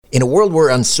In a world where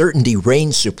uncertainty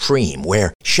reigns supreme,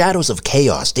 where shadows of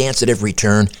chaos dance at every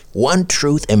turn, one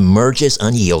truth emerges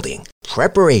unyielding.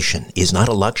 Preparation is not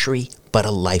a luxury, but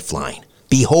a lifeline.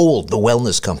 Behold the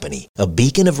Wellness Company, a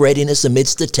beacon of readiness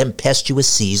amidst the tempestuous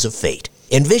seas of fate.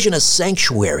 Envision a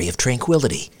sanctuary of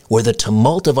tranquility, where the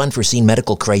tumult of unforeseen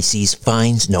medical crises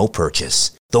finds no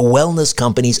purchase. The Wellness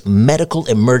Company's Medical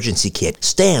Emergency Kit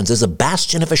stands as a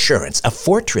bastion of assurance, a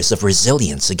fortress of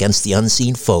resilience against the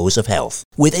unseen foes of health.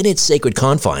 Within its sacred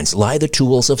confines lie the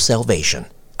tools of salvation.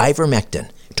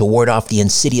 Ivermectin, to ward off the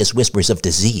insidious whispers of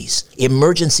disease.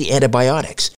 Emergency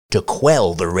antibiotics, to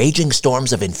quell the raging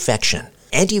storms of infection.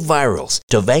 Antivirals,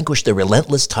 to vanquish the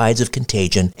relentless tides of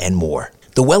contagion, and more.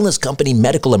 The Wellness Company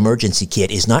Medical Emergency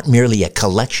Kit is not merely a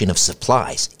collection of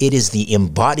supplies. It is the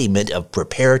embodiment of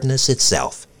preparedness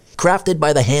itself. Crafted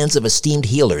by the hands of esteemed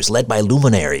healers led by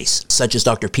luminaries such as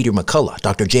Dr. Peter McCullough,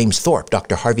 Dr. James Thorpe,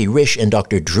 Dr. Harvey Risch, and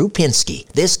Dr. Drew Pinsky,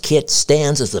 this kit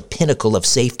stands as the pinnacle of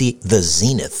safety, the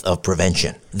zenith of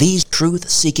prevention. These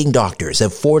truth-seeking doctors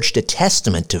have forged a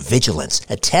testament to vigilance,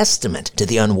 a testament to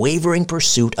the unwavering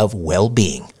pursuit of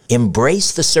well-being.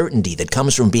 Embrace the certainty that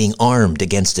comes from being armed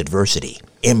against adversity.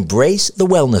 Embrace the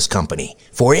Wellness Company,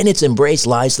 for in its embrace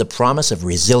lies the promise of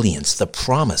resilience, the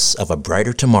promise of a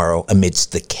brighter tomorrow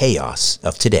amidst the chaos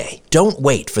of today. Don't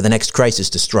wait for the next crisis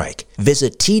to strike.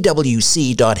 Visit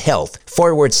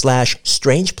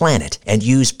twc.health/Strange Planet and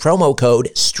use promo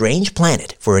code Strange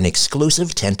Planet for an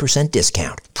exclusive 10%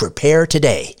 discount. Prepare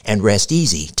today and rest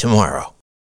easy tomorrow.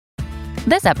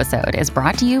 This episode is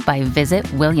brought to you by Visit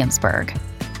Williamsburg.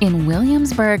 In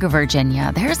Williamsburg,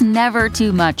 Virginia, there's never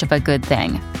too much of a good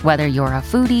thing. Whether you're a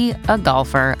foodie, a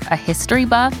golfer, a history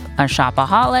buff, a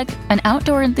shopaholic, an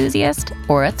outdoor enthusiast,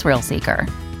 or a thrill seeker,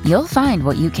 you'll find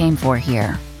what you came for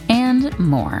here and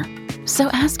more. So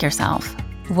ask yourself,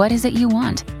 what is it you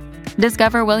want?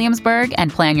 Discover Williamsburg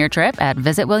and plan your trip at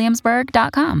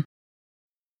visitwilliamsburg.com.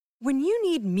 When you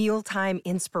need mealtime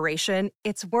inspiration,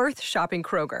 it's worth shopping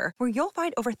Kroger, where you'll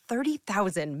find over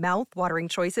 30,000 mouth-watering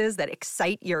choices that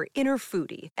excite your inner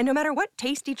foodie. And no matter what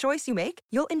tasty choice you make,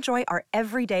 you'll enjoy our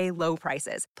everyday low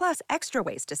prices, plus extra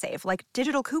ways to save, like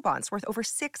digital coupons worth over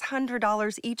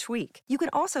 $600 each week. You can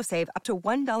also save up to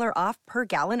 $1 off per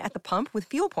gallon at the pump with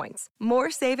fuel points.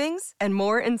 More savings and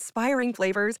more inspiring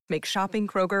flavors make shopping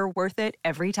Kroger worth it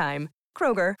every time.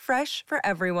 Kroger, fresh for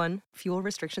everyone. Fuel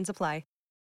restrictions apply.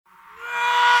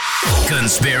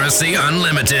 Conspiracy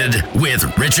Unlimited with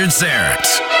Richard Serrett.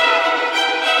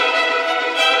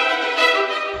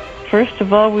 First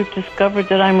of all, we've discovered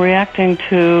that I'm reacting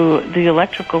to the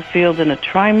electrical field in a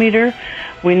trimeter.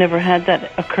 We never had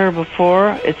that occur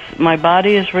before. My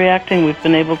body is reacting. We've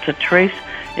been able to trace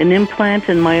an implant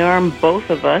in my arm,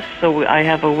 both of us, so I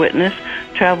have a witness,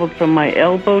 traveled from my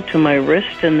elbow to my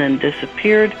wrist and then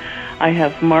disappeared. I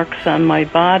have marks on my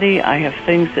body. I have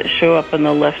things that show up on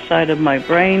the left side of my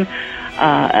brain.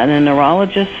 And a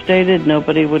neurologist stated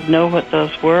nobody would know what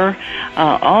those were.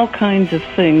 All kinds of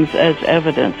things as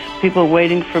evidence. People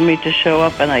waiting for me to show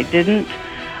up, and I didn't.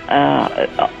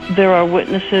 There are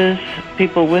witnesses,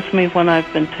 people with me when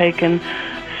I've been taken.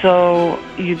 So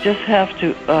you just have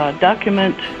to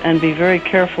document and be very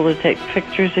careful to take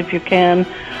pictures if you can.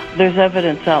 There's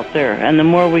evidence out there, and the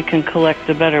more we can collect,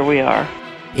 the better we are.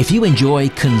 If you enjoy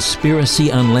Conspiracy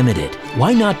Unlimited,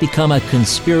 why not become a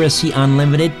Conspiracy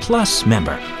Unlimited Plus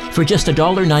member? For just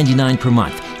 $1.99 per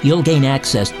month, you'll gain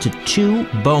access to 2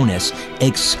 bonus,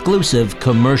 exclusive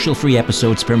commercial-free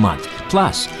episodes per month,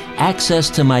 plus access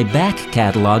to my back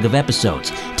catalog of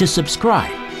episodes. To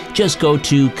subscribe, just go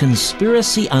to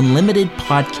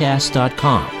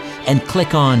conspiracyunlimitedpodcast.com and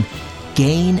click on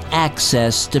Gain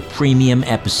Access to Premium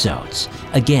Episodes.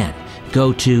 Again,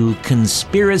 go to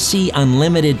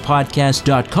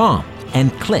conspiracyunlimitedpodcast.com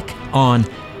and click on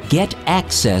Get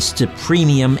Access to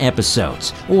Premium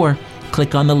Episodes, or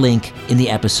click on the link in the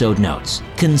episode notes.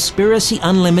 Conspiracy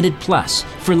Unlimited Plus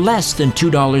for less than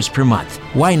 $2 per month.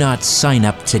 Why not sign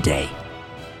up today?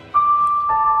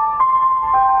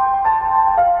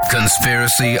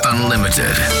 Conspiracy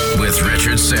Unlimited with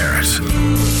Richard Serrett.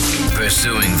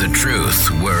 Pursuing the truth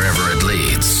wherever it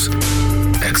leads.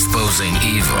 Exposing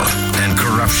evil and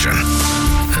corruption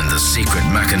and the secret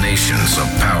machinations of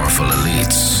powerful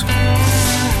elites.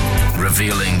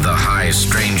 Revealing the high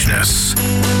strangeness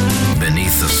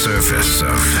beneath the surface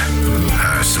of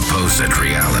our supposed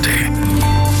reality.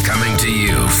 Coming to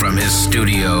you from his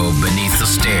studio beneath the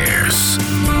stairs,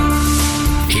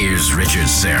 here's Richard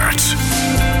Serrett.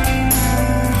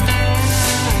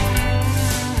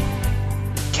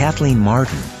 Kathleen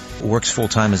Martin works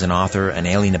full-time as an author, an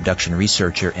alien abduction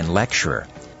researcher, and lecturer.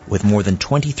 with more than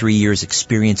 23 years'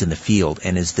 experience in the field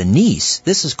and is the niece,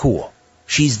 this is cool,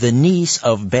 she's the niece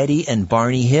of Betty and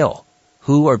Barney Hill.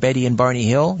 Who are Betty and Barney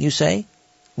Hill, you say?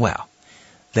 Well,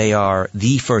 they are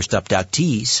the first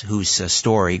abductees whose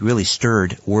story really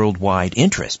stirred worldwide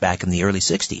interest back in the early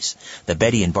 60s. The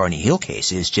Betty and Barney Hill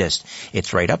case is just,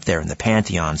 it's right up there in the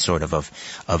pantheon sort of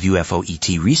UFO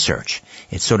ET research.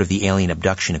 It's sort of the alien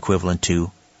abduction equivalent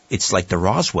to, it's like the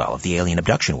Roswell of the alien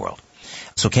abduction world.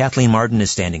 So Kathleen Marden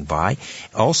is standing by.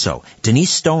 Also,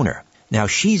 Denise Stoner. Now,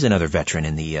 she's another veteran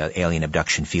in the alien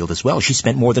abduction field as well. She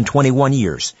spent more than 21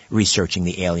 years researching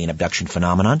the alien abduction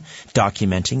phenomenon,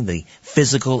 documenting the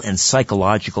physical and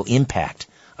psychological impact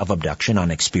of abduction on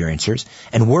experiencers,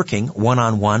 and working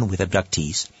one-on-one with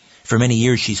abductees. For many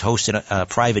years, she's hosted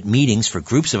private meetings for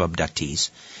groups of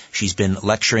abductees. She's been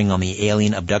lecturing on the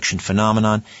alien abduction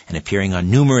phenomenon and appearing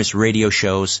on numerous radio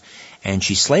shows, and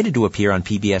she's slated to appear on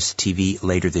PBS TV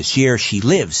later this year. She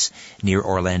lives near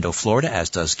Orlando, Florida, as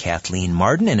does Kathleen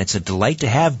Marden, and it's a delight to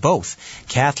have both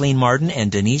Kathleen Marden and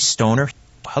Denise Stoner.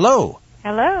 Hello.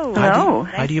 Hello.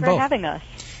 How do you Thanks for both? having us.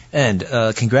 And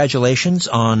congratulations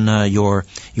on your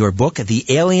book, The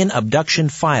Alien Abduction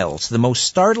Files, the most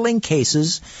startling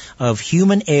cases of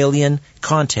human-alien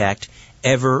contact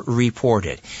ever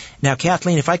reported. Now,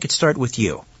 Kathleen, if I could start with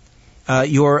you.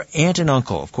 Your aunt and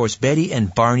uncle, of course, Betty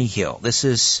and Barney Hill. This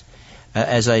is,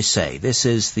 as I say, this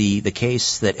is the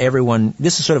case that everyone,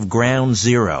 this is sort of ground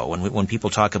zero when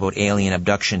people talk about alien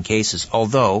abduction cases.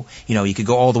 Although, you could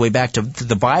go all the way back to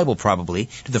the Bible probably,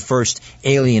 to the first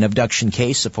alien abduction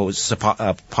case,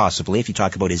 possibly, if you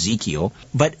talk about Ezekiel.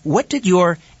 But what did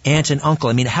your aunt and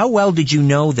uncle, how well did you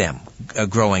know them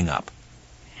growing up?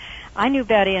 I knew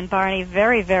Betty and Barney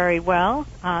very, very well.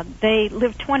 They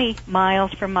lived 20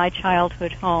 miles from my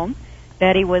childhood home.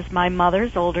 Betty was my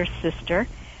mother's older sister.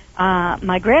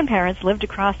 My grandparents lived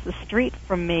across the street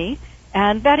from me,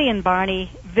 and Betty and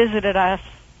Barney visited us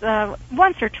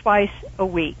once or twice a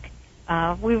week.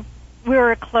 We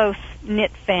were a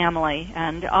close-knit family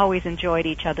and always enjoyed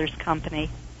each other's company.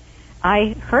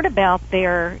 I heard about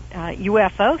their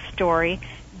UFO story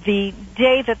the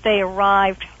day that they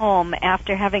arrived home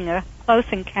after having a close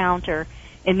encounter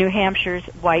in New Hampshire's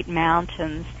White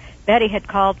Mountains. Betty had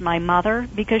called my mother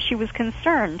because she was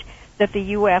concerned that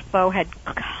the UFO had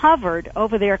hovered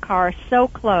over their car so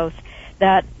close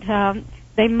that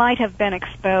they might have been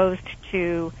exposed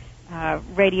to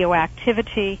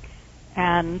radioactivity,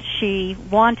 and she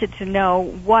wanted to know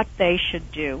what they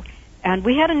should do. And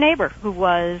we had a neighbor who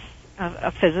was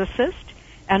a physicist,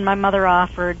 and my mother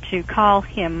offered to call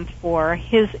him for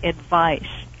his advice.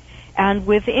 And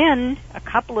within a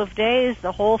couple of days,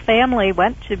 the whole family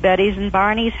went to Betty's and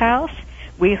Barney's house.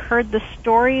 We heard the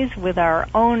stories with our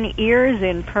own ears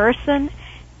in person,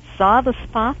 saw the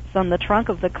spots on the trunk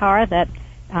of the car that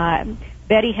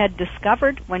Betty had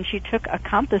discovered when she took a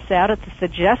compass out at the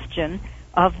suggestion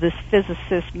of this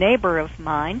physicist neighbor of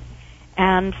mine.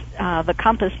 And the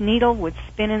compass needle would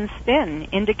spin and spin,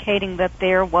 indicating that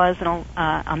there was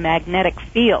a magnetic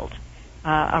field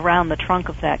around the trunk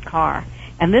of that car.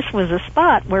 And this was a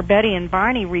spot where Betty and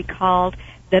Barney recalled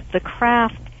that the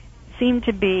craft seemed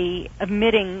to be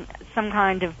emitting some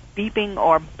kind of beeping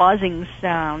or buzzing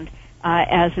sound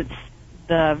as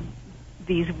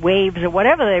these waves or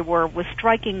whatever they were was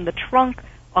striking the trunk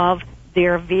of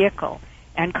their vehicle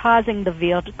and causing the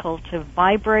vehicle to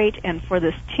vibrate and for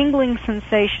this tingling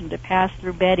sensation to pass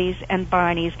through Betty's and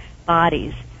Barney's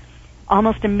bodies.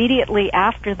 Almost immediately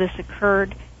after this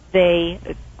occurred, they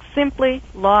simply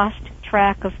lost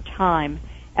track of time,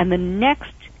 and the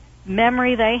next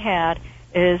memory they had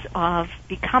is of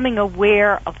becoming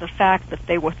aware of the fact that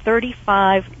they were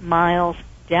 35 miles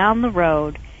down the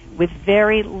road with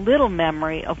very little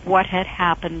memory of what had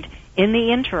happened in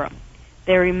the interim.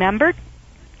 They remembered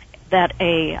that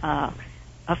a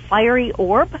fiery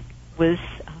orb was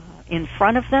in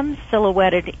front of them,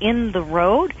 silhouetted in the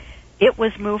road. It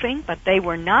was moving, but they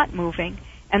were not moving.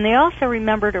 And they also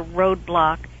remembered a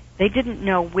roadblock. They didn't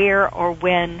know where or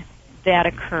when that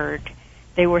occurred.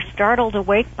 They were startled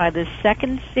awake by this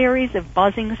second series of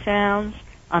buzzing sounds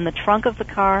on the trunk of the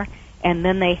car, and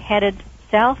then they headed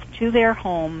south to their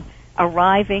home,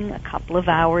 arriving a couple of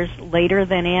hours later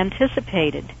than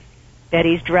anticipated.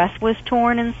 Betty's dress was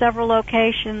torn in several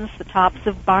locations. The tops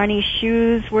of Barney's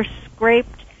shoes were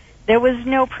scraped. There was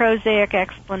no prosaic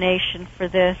explanation for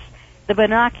this. The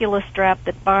binocular strap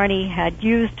that Barney had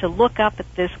used to look up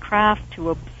at this craft to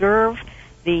observe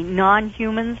the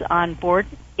non-humans on board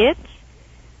it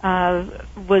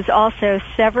was also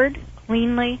severed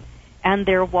cleanly, and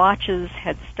their watches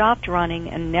had stopped running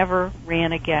and never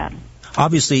ran again.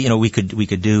 Obviously, we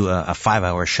could do a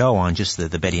 5-hour show on just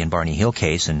the Betty and Barney Hill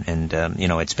case, and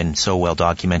it's been so well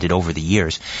documented over the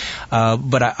years.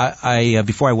 But I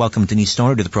before I welcome Denise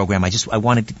Stoner to the program, I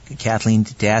wanted Kathleen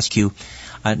to ask you,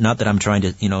 not that I'm trying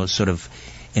to sort of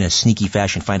in a sneaky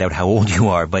fashion find out how old you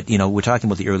are, but we're talking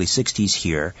about the early 60s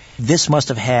here. This must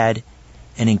have had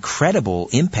an incredible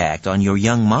impact on your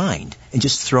young mind and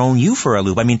just thrown you for a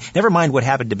loop. I mean, never mind what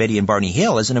happened to Betty and Barney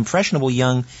Hill. As an impressionable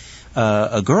young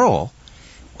a girl.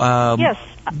 Yes,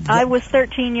 I was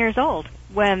 13 years old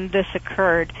when this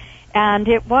occurred, and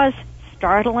it was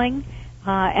startling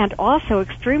and also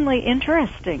extremely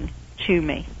interesting to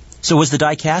me. So was the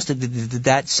die cast, did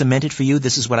that cement it for you?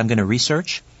 This is what I'm going to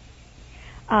research?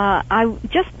 I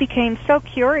just became so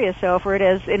curious over it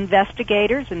as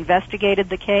investigators investigated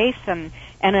the case, and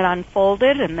it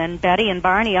unfolded, and then Betty and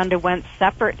Barney underwent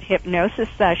separate hypnosis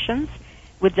sessions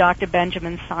with Dr.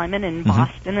 Benjamin Simon in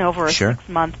Boston over a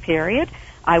 6-month period.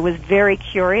 I was very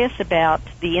curious about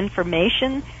the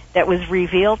information that was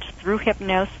revealed through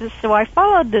hypnosis, so I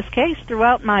followed this case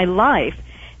throughout my life,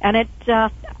 and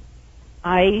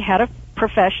I had a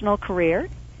professional career,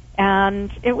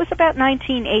 and it was about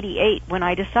 1988 when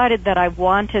I decided that I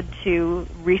wanted to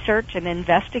research and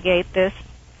investigate this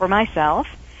for myself,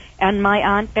 and my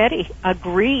Aunt Betty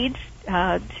agreed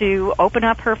to open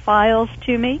up her files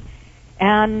to me,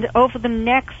 and over the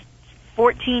next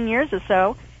 14 years or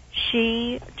so,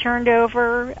 she turned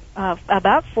over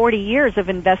about 40 years of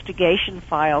investigation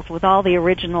files with all the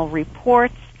original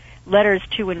reports, letters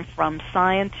to and from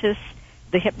scientists,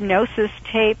 the hypnosis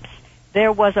tapes.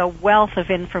 There was a wealth of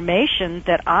information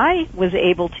that I was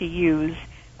able to use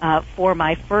for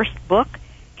my first book,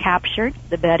 Captured,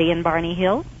 the Betty and Barney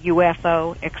Hill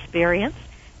UFO Experience,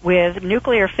 with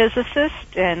nuclear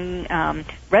physicist and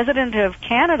resident of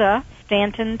Canada,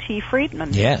 Stanton T.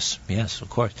 Friedman. Yes, of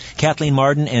course. Kathleen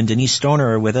Marden and Denise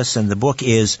Stoner are with us, and the book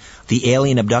is The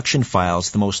Alien Abduction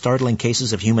Files, the most startling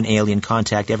cases of human-alien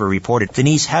contact ever reported.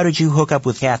 Denise, how did you hook up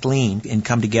with Kathleen and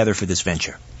come together for this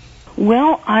venture?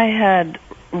 Well, I had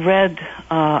read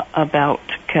about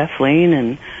Kathleen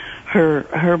and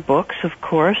her books, of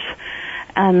course,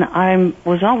 and I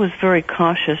was always very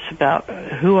cautious about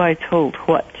who I told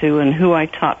what to and who I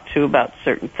talked to about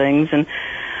certain things, and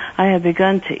I had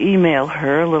begun to email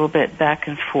her a little bit back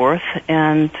and forth,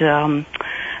 and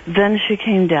then she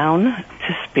came down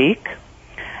to speak,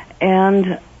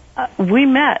 and we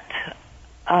met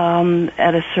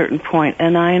at a certain point,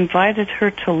 and I invited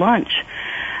her to lunch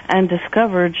and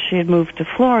discovered she had moved to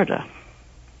Florida.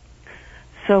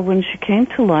 So when she came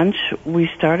to lunch, we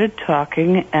started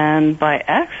talking, and by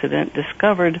accident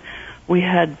discovered we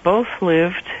had both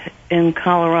lived in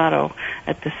Colorado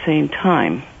at the same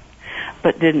time,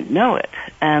 but didn't know it.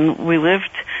 And we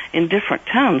lived in different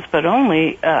towns, but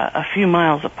only a few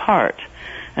miles apart,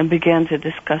 and began to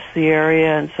discuss the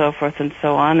area and so forth and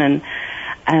so on,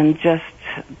 and just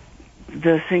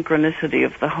the synchronicity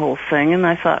of the whole thing. And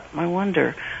I thought, I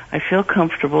wonder, I feel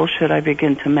comfortable, should I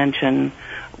begin to mention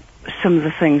some of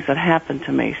the things that happened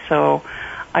to me? So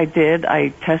I did. I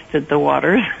tested the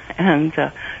waters, and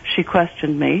she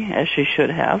questioned me, as she should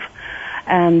have.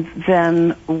 And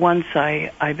then once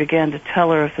I began to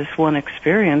tell her of this one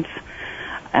experience,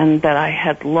 and that I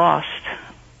had lost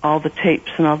all the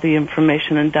tapes and all the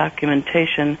information and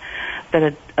documentation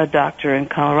that a doctor in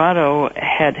Colorado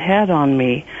had on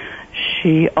me,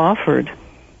 she offered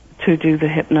to do the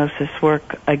hypnosis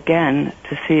work again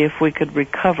to see if we could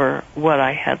recover what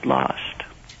I had lost.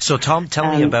 So tell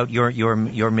me about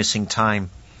your missing time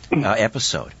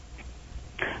episode.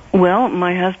 Well,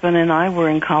 my husband and I were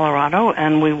in Colorado,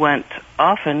 and we went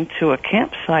often to a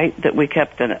campsite that we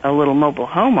kept a little mobile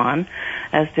home on,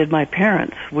 as did my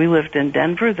parents. We lived in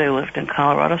Denver, they lived in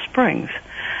Colorado Springs.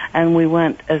 And we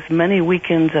went as many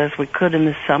weekends as we could in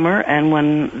the summer, and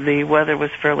when the weather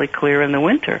was fairly clear in the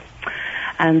winter.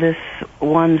 And this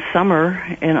one summer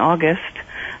in August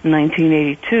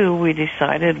 1982, we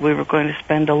decided we were going to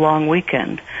spend a long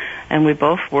weekend. And we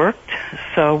both worked,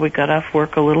 so we got off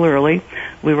work a little early.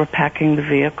 We were packing the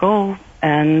vehicle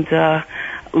and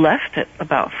left at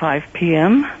about 5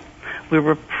 p.m. We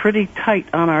were pretty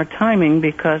tight on our timing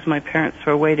because my parents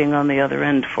were waiting on the other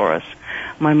end for us.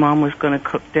 My mom was going to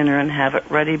cook dinner and have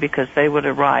it ready because they would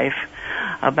arrive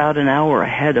about an hour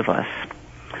ahead of us,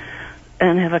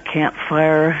 and have a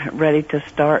campfire ready to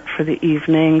start for the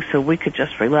evening so we could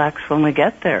just relax when we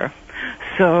get there.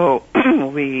 So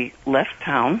we left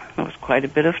town. There was quite a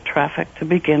bit of traffic to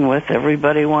begin with,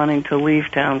 everybody wanting to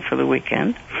leave town for the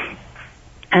weekend.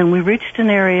 And we reached an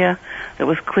area that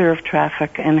was clear of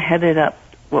traffic and headed up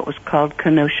what was called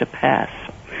Kenosha Pass.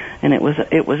 And it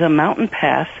was a mountain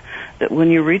pass that when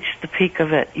you reached the peak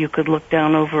of it, you could look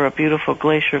down over a beautiful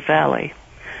glacier valley.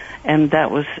 And that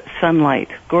was sunlight,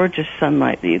 gorgeous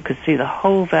sunlight, that you could see the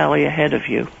whole valley ahead of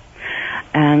you.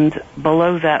 And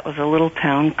below that was a little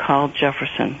town called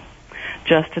Jefferson,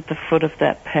 just at the foot of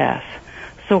that pass.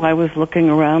 So I was looking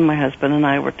around, my husband and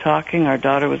I were talking, our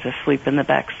daughter was asleep in the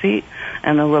back seat,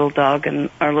 and our little dog in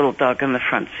the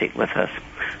front seat with us.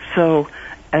 So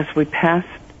as we passed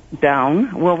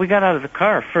down, well, we got out of the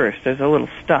car first. There's a little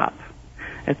stop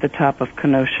at the top of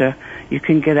Kenosha. You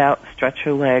can get out, stretch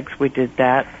your legs. We did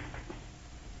that.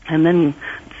 And then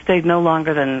stayed no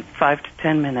longer than 5 to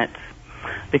 10 minutes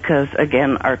because,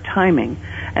 again, our timing.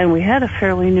 And we had a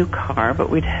fairly new car, but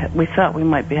we thought we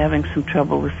might be having some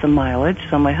trouble with the mileage.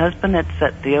 So my husband had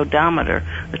set the odometer,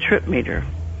 the trip meter.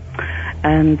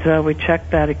 And we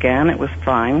checked that again. It was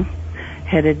fine.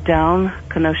 Headed down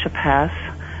Kenosha Pass.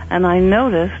 And I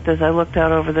noticed, as I looked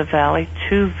out over the valley,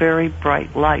 2 very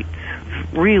bright lights.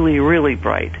 Really, really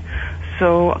bright.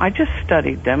 So I just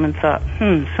studied them and thought,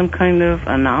 some kind of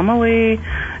anomaly?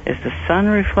 Is the sun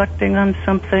reflecting on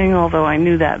something? Although I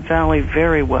knew that valley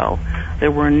very well.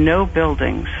 There were no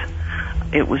buildings.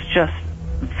 It was just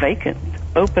vacant,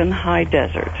 open, high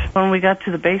desert. When we got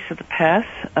to the base of the pass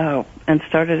and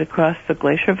started across the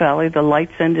glacier valley, the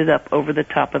lights ended up over the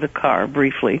top of the car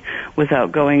briefly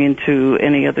without going into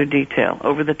any other detail.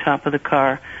 Over the top of the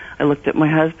car, I looked at my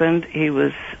husband. He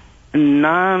was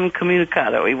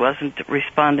non-communicado. He wasn't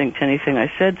responding to anything I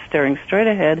said, staring straight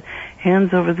ahead,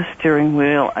 hands over the steering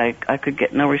wheel. I could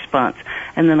get no response.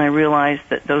 And then I realized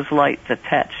that those lights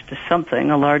attached to something,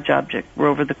 a large object, were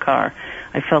over the car.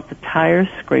 I felt the tires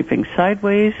scraping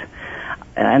sideways,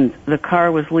 and the car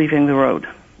was leaving the road,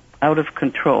 out of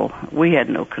control. We had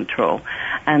no control.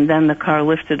 And then the car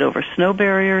lifted over snow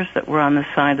barriers that were on the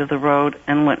side of the road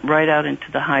and went right out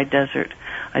into the high desert.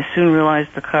 I soon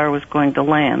realized the car was going to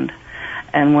land.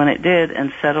 And when it did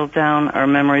and settled down, our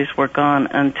memories were gone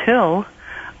until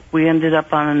we ended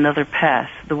up on another pass,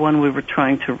 the one we were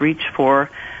trying to reach for,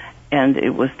 and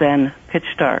it was then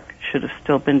pitch dark. Should have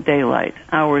still been daylight.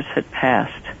 Hours had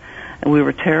passed, and we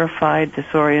were terrified,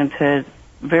 disoriented,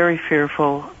 very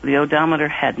fearful. The odometer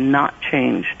had not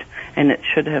changed, and it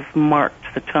should have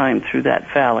marked the time through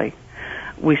that valley.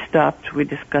 We stopped, we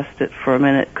discussed it for a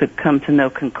minute, could come to no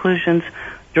conclusions,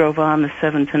 drove on the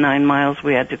 7 to 9 miles.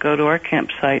 We had to go to our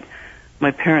campsite.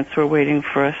 My parents were waiting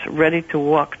for us, ready to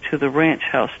walk to the ranch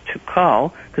house to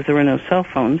call, because there were no cell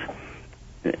phones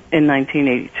in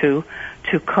 1982,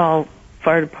 to call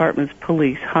fire departments,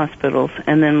 police, hospitals,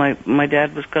 and then my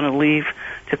dad was going to leave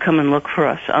to come and look for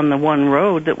us on the one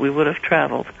road that we would have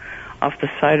traveled, off the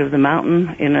side of the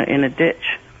mountain in a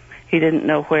ditch. He didn't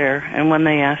know where, and when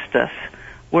they asked us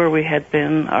where we had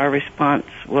been, our response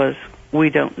was, we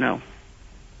don't know.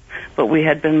 But we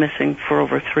had been missing for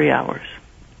over 3 hours.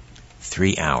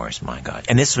 3 hours, my God.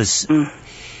 And this was,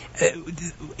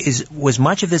 was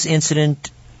much of this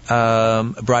incident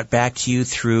brought back to you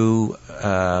through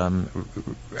a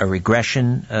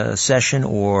regression session,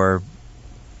 or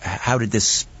how did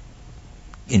this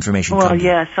information come to you?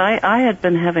 Well, yes, I had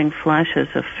been having flashes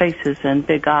of faces and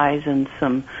big eyes and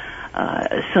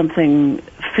something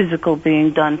physical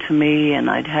being done to me, and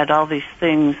I'd had all these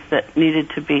things that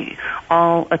needed to be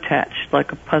all attached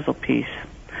like a puzzle piece.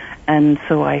 And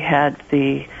so I had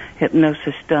the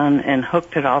hypnosis done and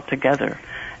hooked it all together,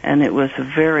 and it was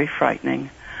very frightening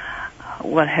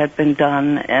what had been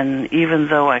done. And even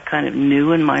though I kind of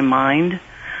knew in my mind,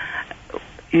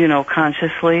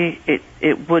 consciously,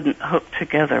 it wouldn't hook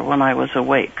together when I was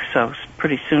awake. So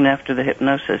pretty soon after the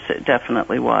hypnosis, it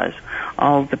definitely was.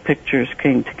 All the pictures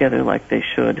came together like they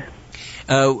should.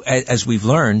 As we've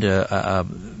learned,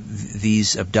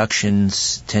 these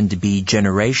abductions tend to be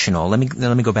generational.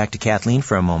 Let me go back to Kathleen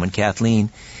for a moment. Kathleen,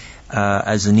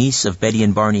 as the niece of Betty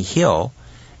and Barney Hill,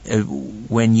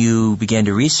 when you began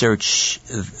to research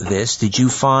this, did you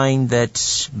find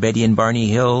that Betty and Barney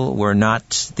Hill were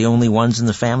not the only ones in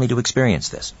the family to experience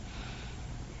this?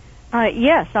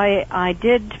 Yes, I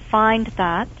did find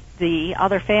that. The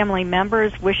other family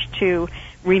members wish to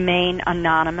remain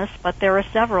anonymous, but there are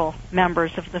several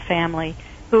members of the family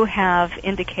who have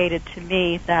indicated to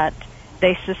me that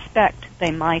they suspect they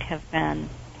might have been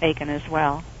taken as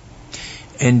well.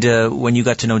 And when you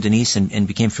got to know Denise and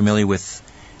became familiar with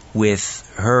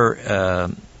her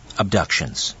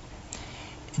abductions,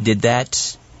 did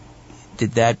that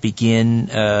begin?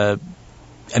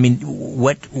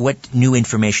 What new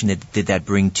information did that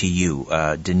bring to you,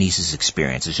 Denise's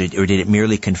experiences, or did it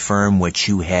merely confirm what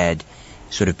you had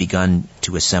sort of begun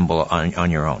to assemble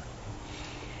on your own?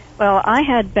 Well, I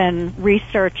had been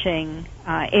researching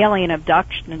alien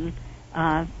abduction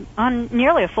on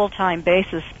nearly a full-time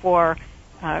basis for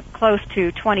close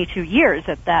to 22 years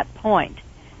at that point.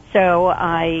 So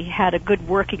I had a good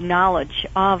working knowledge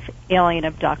of alien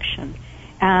abduction.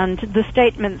 And the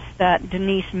statements that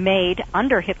Denise made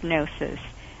under hypnosis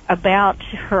about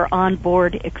her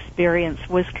on-board experience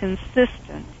was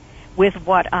consistent with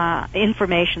what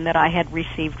information that I had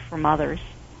received from others.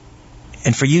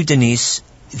 And for you, Denise,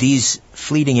 these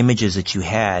fleeting images that you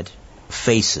had,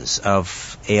 faces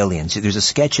of aliens, there's a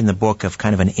sketch in the book of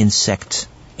kind of an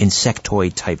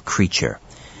insectoid-type creature.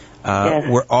 Yes.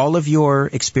 Were all of your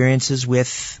experiences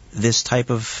with this type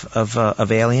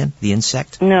of alien, the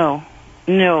insect? No,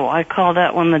 I call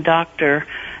that one the doctor.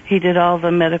 He did all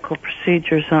the medical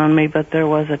procedures on me, but there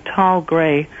was a tall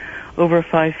gray, over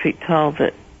 5 feet tall,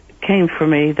 that came for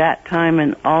me that time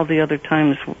and all the other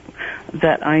times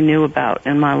that I knew about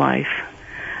in my life.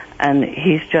 And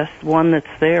he's just one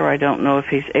that's there. I don't know if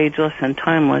he's ageless and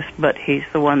timeless, but he's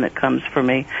the one that comes for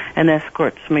me and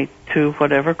escorts me to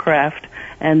whatever craft,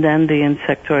 and then the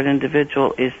insectoid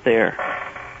individual is there.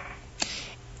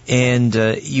 And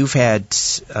you've had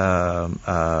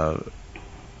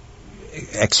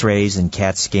X-rays and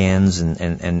CAT scans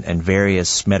and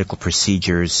various medical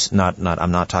procedures.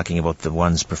 I'm not talking about the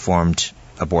ones performed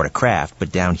aboard a craft,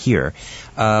 but down here.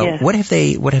 Yes. What have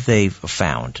they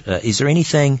found? Is there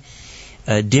anything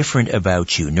different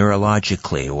about you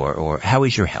neurologically, or how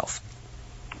is your health?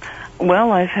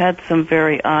 Well, I've had some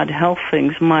very odd health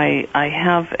things. I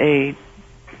have a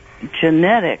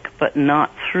genetic, but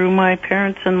not through my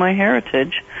parents and my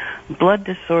heritage, blood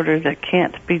disorder that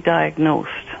can't be diagnosed.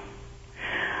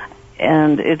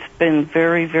 And it's been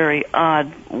very, very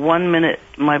odd. 1 minute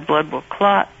my blood will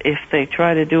clot. If they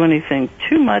try to do anything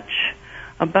too much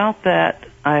about that,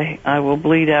 I will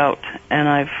bleed out, and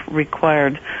I've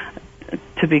required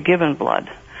to be given blood.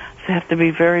 So they have to be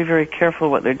very, very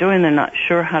careful what they're doing. They're not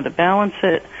sure how to balance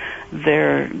it.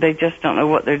 They just don't know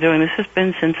what they're doing. This has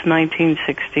been since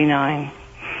 1969.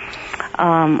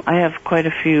 I have quite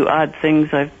a few odd things.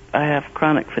 I have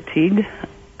chronic fatigue,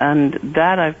 and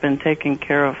that I've been taking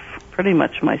care of pretty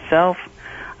much myself.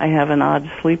 I have an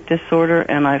odd sleep disorder,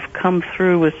 and I've come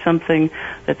through with something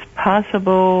that's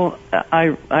possible.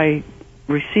 I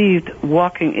received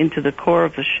walking into the core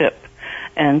of the ship,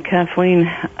 and Kathleen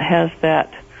has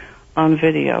that on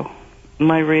video,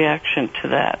 my reaction to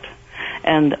that.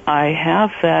 And I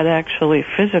have that actually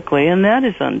physically, and that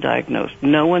is undiagnosed.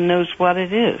 No one knows what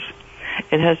it is.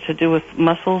 It has to do with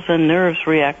muscles and nerves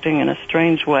reacting in a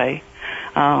strange way.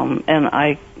 And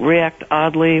I react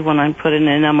oddly when I'm put in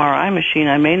an MRI machine.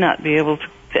 I may not be able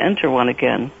to enter one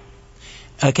again.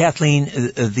 Kathleen,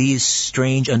 these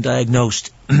strange undiagnosed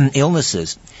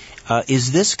illnesses,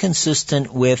 is this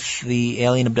consistent with the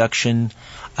alien abduction?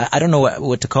 I don't know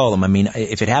what to call them. I mean,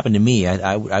 if it happened to me,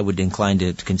 I would incline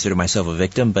to consider myself a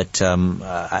victim, but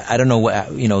I don't know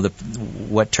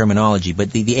what terminology.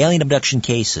 But the alien abduction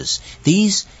cases,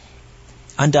 these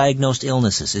undiagnosed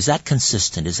illnesses, is that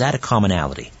consistent? Is that a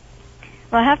commonality?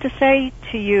 Well, I have to say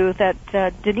to you that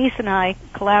Denise and I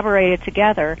collaborated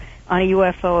together on a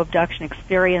UFO abduction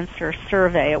experiencer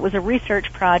survey. It was a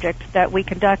research project that we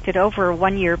conducted over a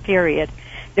 1-year period.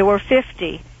 There were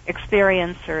 50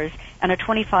 experiencers and a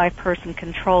 25-person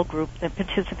control group that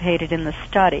participated in the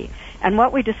study. And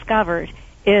what we discovered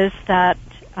is that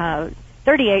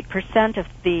 38% of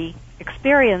the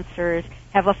experiencers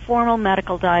have a formal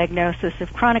medical diagnosis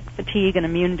of chronic fatigue and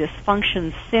immune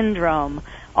dysfunction syndrome,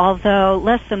 although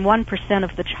less than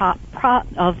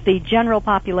 1% of the general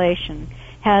population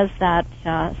has that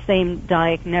same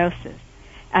diagnosis.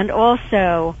 And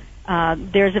also,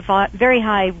 there's a very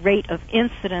high rate of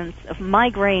incidence of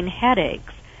migraine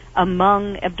headaches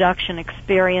among abduction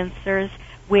experiencers,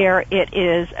 where it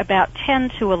is about 10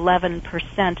 to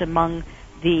 11% among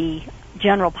the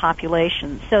general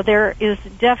population. So there is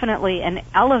definitely an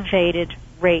elevated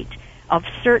rate of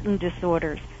certain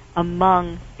disorders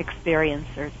among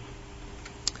experiencers.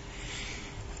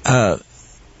 One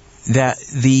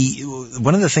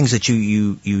of the things that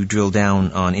you drill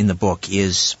down on in the book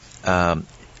is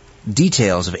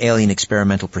details of alien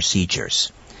experimental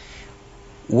procedures.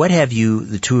 What have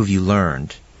the two of you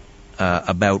learned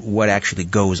about what actually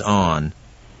goes on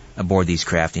aboard these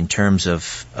craft in terms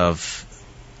of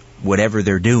whatever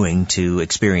they're doing to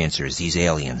experiencers, these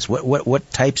aliens?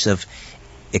 What types of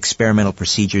experimental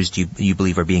procedures do you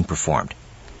believe are being performed?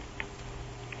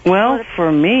 Well,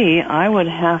 for me, I would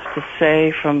have to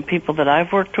say, from people that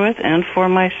I've worked with and for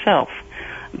myself,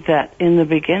 that in the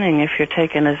beginning, if you're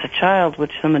taken as a child,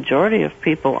 which the majority of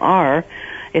people are,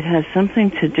 it has something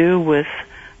to do with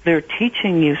they're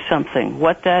teaching you something.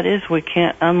 What that is, we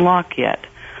can't unlock yet.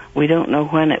 We don't know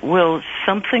when it will.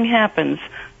 Something happens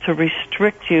to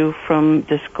restrict you from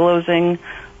disclosing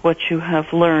what you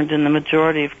have learned in the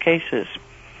majority of cases.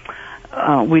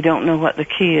 We don't know what the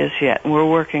key is yet, and we're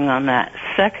working on that.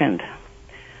 Second,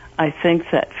 I think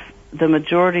that the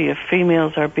majority of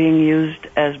females are being used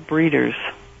as breeders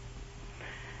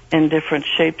in different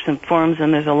shapes and forms,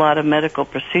 and there's a lot of medical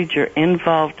procedure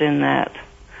involved in that.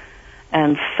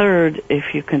 And third,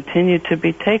 if you continue to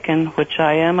be taken, which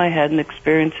I am, I had an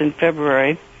experience in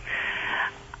February,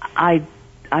 I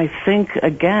think,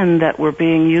 again, that we're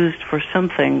being used for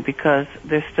something, because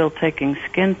they're still taking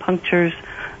skin punctures,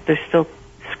 they're still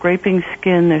scraping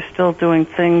skin, they're still doing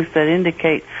things that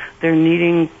indicate they're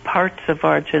needing parts of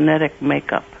our genetic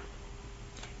makeup.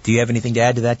 Do you have anything to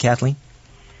add to that, Kathleen?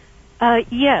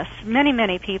 Yes,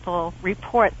 many people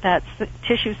report that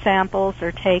tissue samples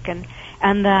are taken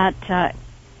and that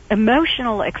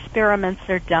emotional experiments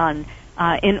are done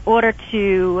in order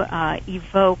to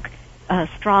evoke a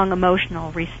strong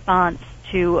emotional response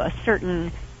to a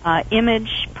certain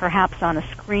image, perhaps on a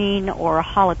screen or a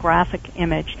holographic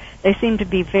image. They seem to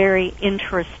be very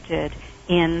interested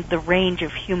in the range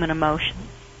of human emotions.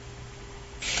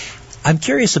 I'm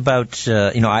curious about,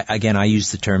 I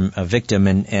use the term victim,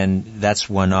 and that's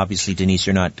one, obviously, Denise,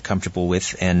 you're not comfortable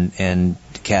with, and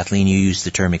Kathleen, you use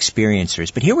the term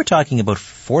experiencers. But here we're talking about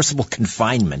forcible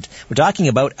confinement. We're talking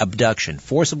about abduction,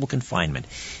 forcible confinement,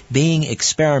 being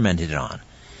experimented on,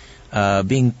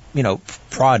 being,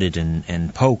 prodded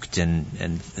and poked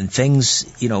and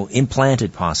things,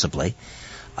 implanted possibly.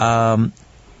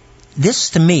 This,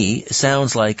 to me,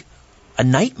 sounds like a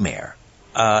nightmare.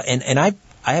 And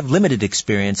I have limited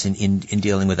experience in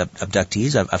dealing with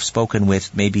abductees. I've spoken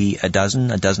with maybe a dozen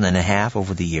and a half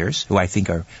over the years, who I think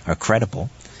are credible.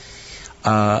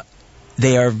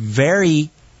 They are very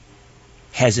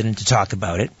hesitant to talk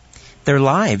about it. Their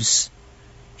lives,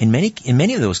 in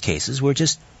many of those cases, were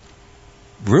just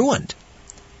ruined.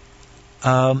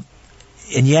 And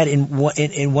yet, in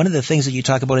one of the things that you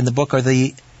talk about in the book are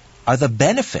the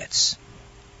benefits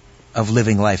of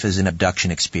living life as an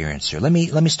abduction experiencer. Let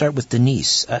me start with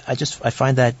Denise. I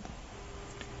find that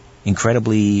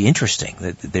incredibly interesting,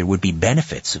 that there would be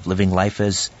benefits of living life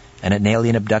as an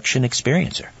alien abduction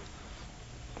experiencer.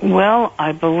 Well,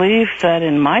 I believe that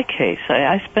in my case,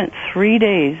 I spent 3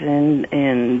 days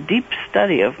in deep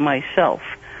study of myself,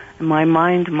 my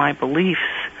mind, my beliefs,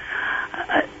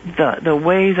 the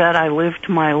way that I lived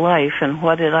my life, and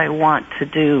what did I want to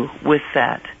do with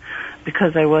that,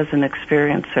 because I was an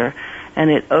experiencer. And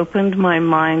it opened my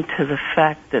mind to the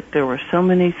fact that there were so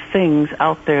many things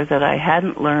out there that I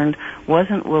hadn't learned,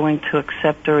 wasn't willing to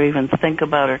accept or even think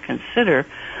about or consider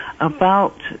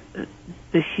about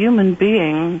the human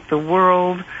being, the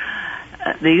world,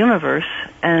 the universe,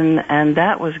 and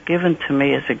that was given to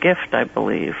me as a gift, I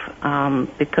believe,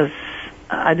 because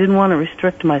I didn't want to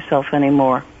restrict myself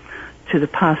anymore to the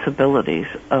possibilities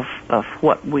of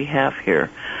what we have here.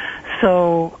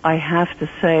 So I have to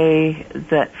say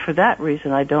that for that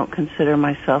reason, I don't consider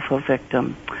myself a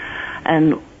victim.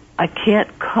 And I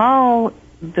can't call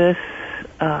this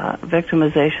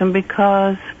victimization,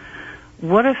 because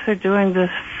what if they're doing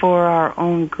this for our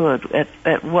own good?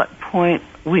 At what point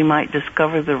we might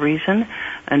discover the reason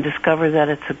and discover that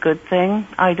it's a good thing?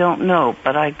 I don't know,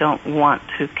 but I don't want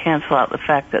to cancel out the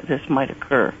fact that this might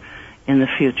occur in the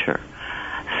future.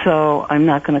 So I'm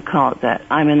not going to call it that.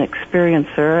 I'm an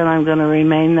experiencer, and I'm going to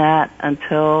remain that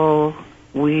until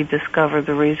we discover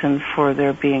the reason for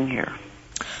their being here.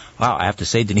 Wow, I have to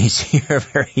say, Denise, you're a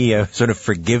very sort of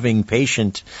forgiving,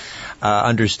 patient,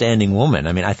 understanding woman.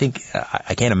 I mean, I think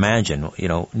I can't imagine,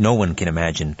 no one can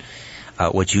imagine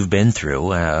what you've been through.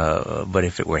 But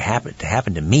if it were to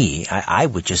happen to me, I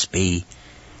would just be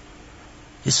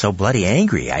just so bloody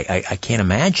angry. I can't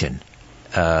imagine.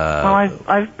 Well,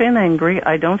 I've been angry.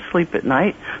 I don't sleep at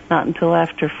night, not until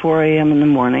after 4 a.m. in the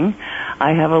morning.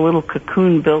 I have a little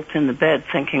cocoon built in the bed,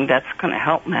 thinking that's going to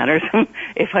help matters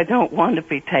if I don't want to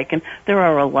be taken. There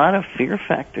are a lot of fear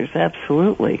factors,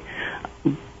 absolutely,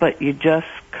 but you just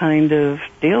kind of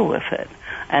deal with it.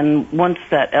 And once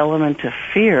that element of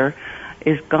fear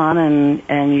is gone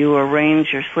and you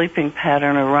arrange your sleeping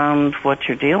pattern around what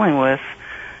you're dealing with,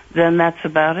 then that's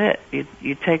about it.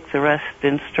 You take the rest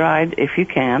in stride if you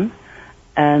can,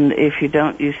 and if you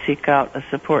don't, you seek out a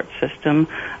support system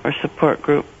or support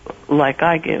group like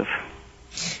I give.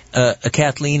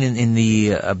 Kathleen, in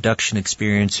the abduction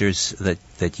experiencers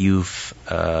that you've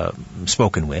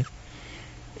spoken with,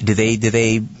 do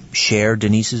they share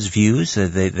Denise's views?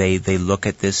 They look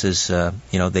at this as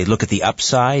they look at the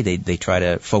upside. They try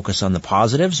to focus on the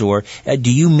positives, or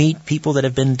do you meet people that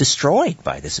have been destroyed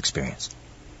by this experience?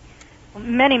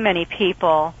 many, many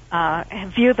people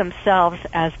view themselves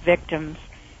as victims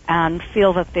and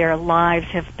feel that their lives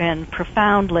have been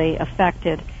profoundly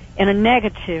affected in a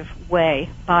negative way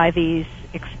by these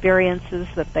experiences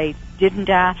that they didn't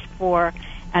ask for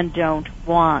and don't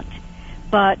want.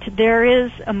 But there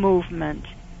is a movement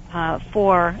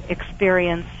for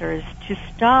experiencers to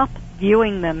stop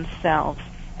viewing themselves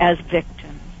as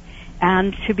victims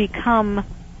and to become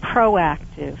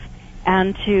proactive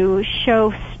and to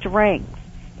show strength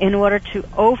in order to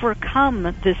overcome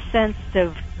this sense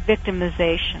of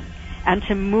victimization and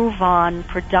to move on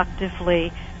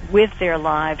productively with their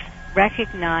lives,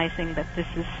 recognizing that this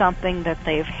is something that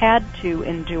they've had to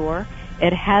endure.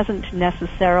 It hasn't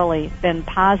necessarily been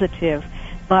positive,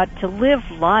 but to live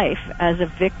life as a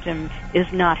victim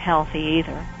is not healthy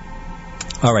either.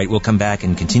 All right, we'll come back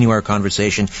and continue our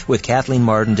conversation with Kathleen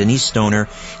Martin, Denise Stoner,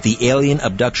 the Alien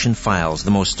Abduction Files,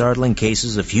 the most startling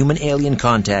cases of human-alien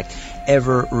contact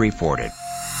ever reported.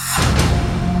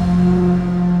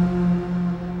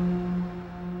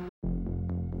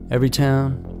 Every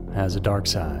town has a dark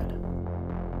side.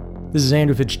 This is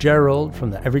Andrew Fitzgerald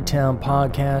from the Everytown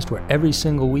Podcast, where every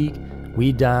single week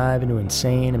we dive into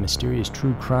insane and mysterious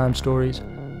true crime stories,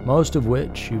 most of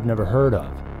which you've never heard of.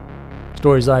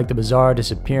 Stories like the bizarre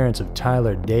disappearance of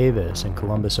Tyler Davis in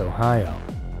Columbus, Ohio,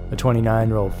 a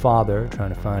 29-year-old father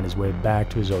trying to find his way back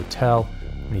to his hotel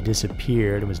when he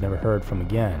disappeared and was never heard from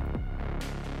again.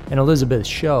 And Elizabeth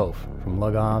Shove from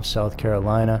Lugoff, South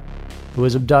Carolina, who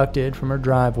was abducted from her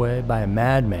driveway by a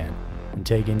madman and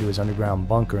taken to his underground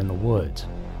bunker in the woods.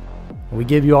 And we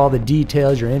give you all the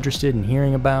details you're interested in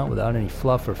hearing about without any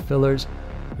fluff or fillers,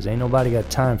 because ain't nobody got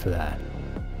time for that.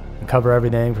 We cover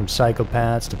everything from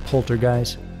psychopaths to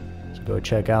poltergeists, so go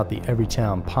check out the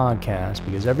Everytown Podcast,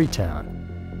 because every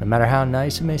town, no matter how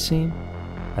nice it may seem,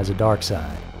 has a dark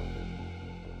side.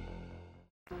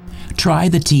 Try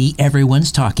the tea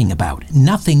everyone's talking about.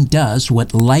 Nothing does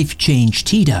what Life Change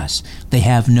Tea does. They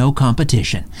have no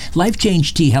competition. Life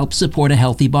Change Tea helps support a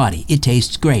healthy body. It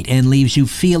tastes great and leaves you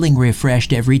feeling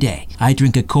refreshed every day. I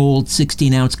drink a cold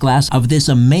 16-ounce glass of this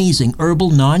amazing herbal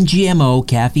non-GMO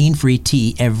caffeine-free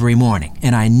tea every morning,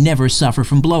 and I never suffer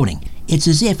from bloating. It's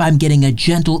as if I'm getting a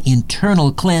gentle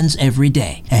internal cleanse every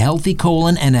day. A healthy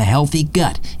colon and a healthy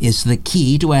gut is the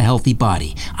key to a healthy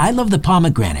body. I love the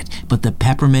pomegranate, but the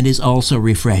peppermint is also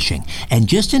refreshing. And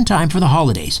just in time for the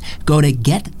holidays, go to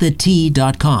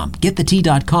getthetea.com,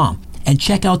 getthetea.com, and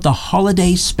check out the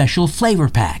Holiday Special Flavor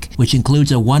Pack, which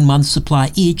includes a 1-month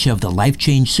supply each of the Life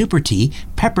Change Super Tea,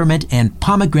 Peppermint, and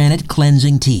Pomegranate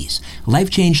Cleansing Teas. Life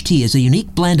Change Tea is a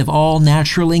unique blend of all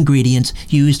natural ingredients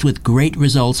used with great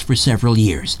results for several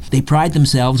years. They pride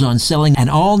themselves on selling an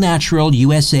all-natural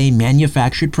USA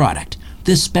manufactured product.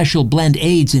 This special blend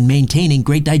aids in maintaining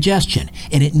great digestion,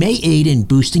 and it may aid in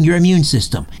boosting your immune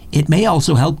system. It may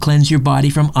also help cleanse your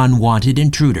body from unwanted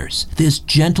intruders. This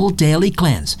gentle daily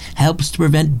cleanse helps to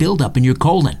prevent buildup in your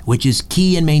colon, which is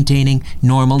key in maintaining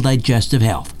normal digestive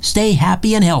health. Stay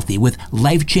happy and healthy with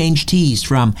Life Change Teas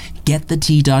from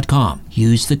getthetea.com.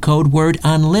 Use the code word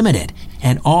UNLIMITED,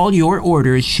 and all your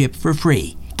orders ship for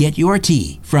free. Get your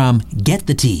tea from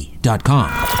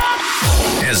getthetea.com.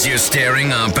 As you're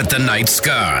staring up at the night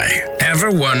sky,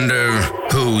 ever wonder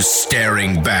who's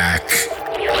staring back?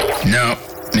 No,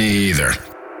 me either.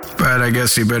 But I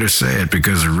guess you better say it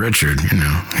because of Richard.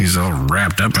 He's all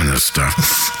wrapped up in this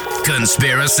stuff.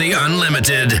 Conspiracy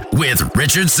Unlimited with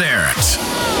Richard Serrett.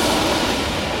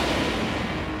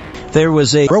 There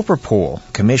was a Roper poll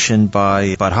commissioned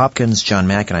by Bud Hopkins, John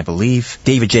Mack, and I believe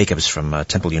David Jacobs from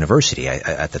Temple University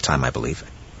at the time, I believe,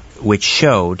 which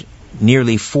showed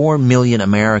nearly 4 million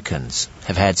Americans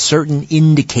have had certain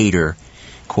indicator,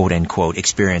 quote-unquote,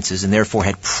 experiences and therefore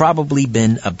had probably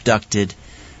been abducted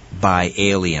by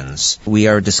aliens. We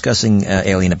are discussing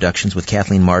alien abductions with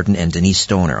Kathleen Martin and Denise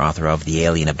Stoner, author of The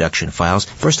Alien Abduction Files.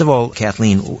 First of all,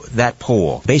 Kathleen, that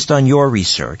poll, based on your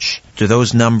research, do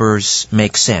those numbers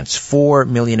make sense? 4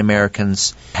 million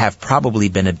Americans have probably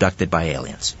been abducted by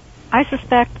aliens. I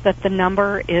suspect that the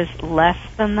number is less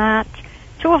than that.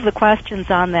 Two of the questions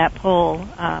on that poll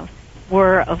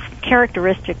were of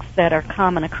characteristics that are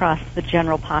common across the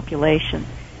general population.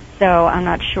 So I'm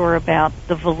not sure about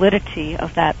the validity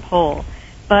of that poll.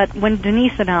 But when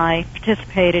Denise and I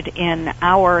participated in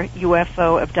our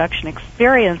UFO abduction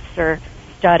experiencer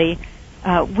study,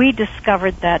 we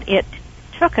discovered that it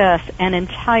took us an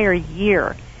entire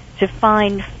year to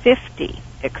find 50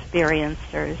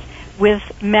 experiencers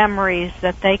with memories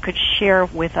that they could share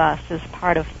with us as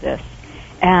part of this.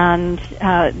 And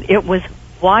it was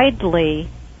widely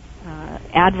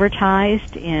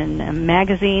advertised in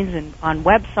magazines and on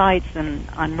websites and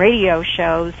on radio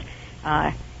shows.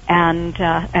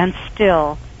 and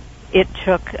still it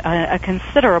took a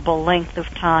considerable length of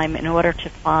time in order to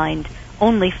find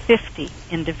only 50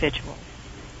 individuals.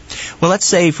 Well, let's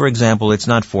say, for example, it's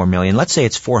not 4 million. Let's say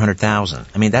it's 400,000.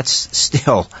 I mean, that's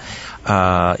still,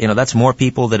 that's more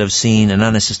people that have seen an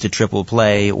unassisted triple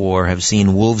play or have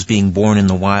seen wolves being born in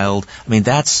the wild. I mean,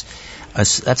 that's a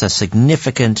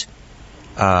significant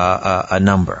a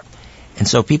number. And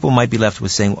so people might be left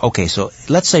with saying, okay, so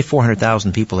let's say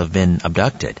 400,000 people have been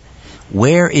abducted.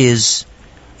 Where is,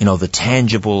 the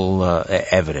tangible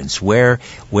evidence? Where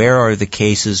are the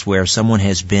cases where someone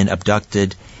has been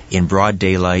abducted in broad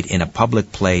daylight in a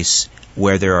public place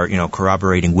where there are,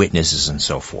 corroborating witnesses and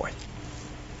so forth?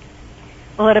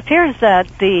 Well, it appears that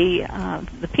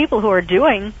the people who are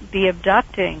doing the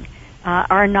abducting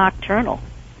are nocturnal,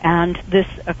 and this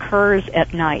occurs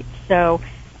at night. So,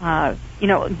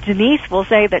 Denise will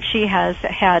say that she has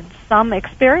had some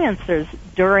experiences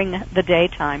during the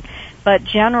daytime, but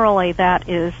generally that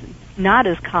is not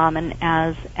as common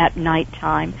as at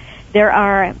nighttime. There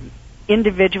are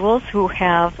individuals who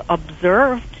have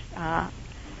observed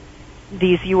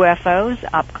these UFOs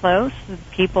up close.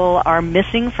 People are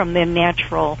missing from their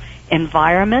natural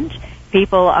environment.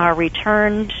 People are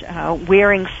returned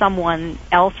wearing someone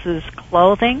else's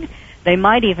clothing. They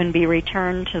might even be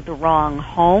returned to the wrong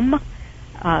home.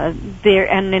 And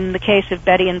in the case of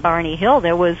Betty and Barney Hill,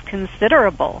 there was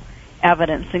considerable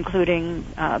evidence, including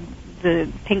the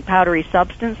pink powdery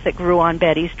substance that grew on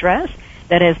Betty's dress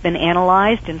that has been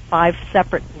analyzed in 5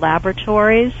 separate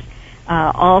laboratories.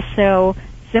 Also,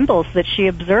 symbols that she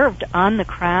observed on the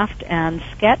craft and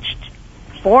sketched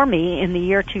for me in the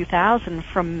year 2000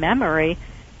 from memory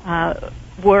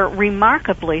were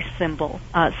remarkably similar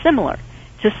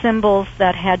to symbols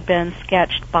that had been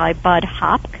sketched by Bud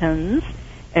Hopkins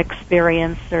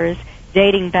experiencers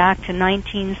dating back to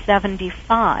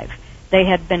 1975. They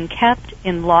had been kept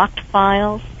in locked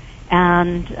files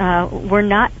and were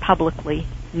not publicly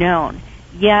known,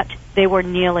 yet they were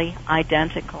nearly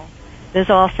identical. There's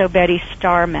also Betty's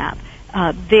star map.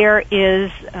 There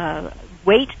is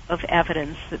weight of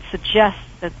evidence that suggests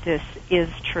that this is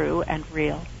true and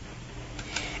real.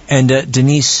 And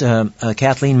Denise,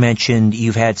 Kathleen mentioned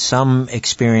you've had some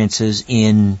experiences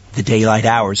in the daylight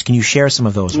hours. Can you share some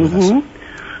of those with us?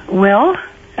 Well,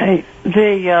 it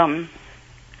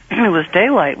was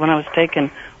daylight when I was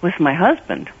taken with my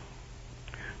husband.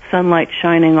 Sunlight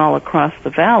shining all across the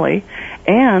valley,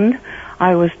 and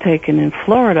I was taken in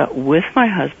Florida with my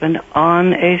husband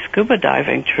on a scuba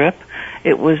diving trip.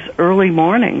 It was early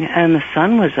morning, and the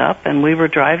sun was up, and we were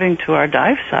driving to our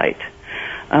dive site.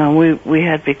 We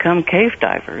had become cave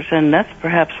divers, and that's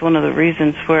perhaps one of the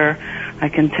reasons where I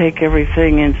can take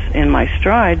everything in my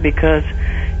stride, because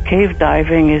cave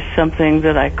diving is something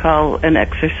that I call an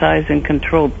exercise in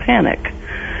controlled panic.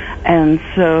 And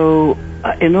so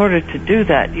in order to do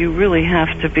that, you really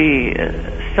have to be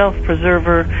a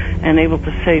self-preserver and able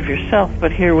to save yourself.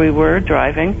 But here we were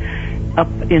driving up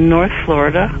in North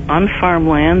Florida on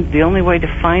farmland. The only way to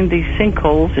find these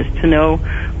sinkholes is to know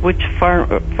which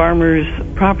farmer's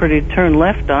property to turn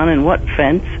left on and what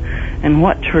fence and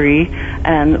what tree.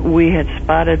 And we had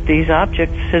spotted these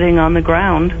objects sitting on the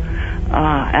ground,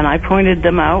 and I pointed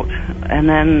them out, and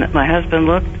then my husband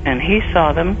looked and he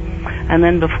saw them, and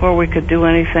then before we could do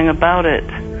anything about it,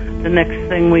 the next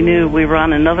thing we knew, we were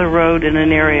on another road in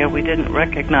an area we didn't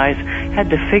recognize, had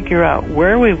to figure out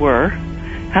where we were,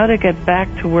 how to get back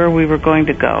to where we were going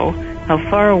to go, how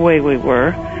far away we were,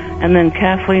 and then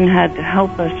Kathleen had to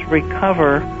help us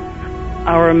recover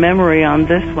our memory on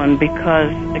this one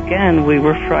because, again, we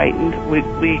were frightened. We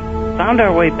found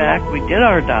our way back. We did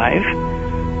our dive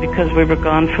because we were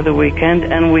gone for the weekend,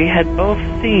 and we had both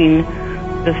seen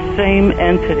the same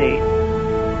entity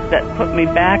that put me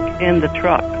back in the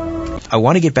truck. I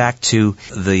want to get back to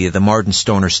the Martin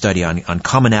Stoner study on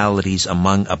commonalities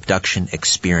among abduction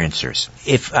experiencers.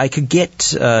 If I could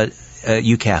get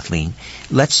you, Kathleen,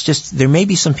 there may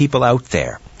be some people out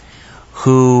there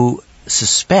who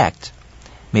suspect,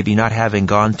 maybe not having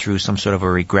gone through some sort of a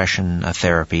regression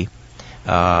therapy,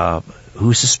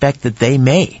 who suspect that they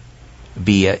may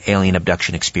be alien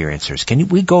abduction experiencers. Can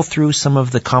we go through some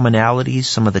of the commonalities,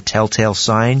 some of the telltale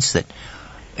signs that,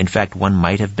 in fact, one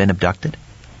might have been abducted?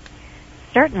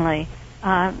 Certainly.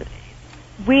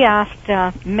 We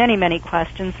asked many, many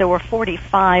questions. There were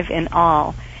 45 in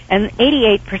all. And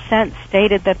 88%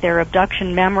 stated that their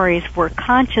abduction memories were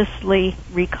consciously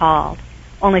recalled.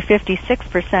 Only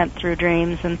 56% through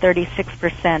dreams and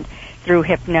 36% through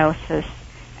hypnosis,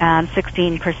 and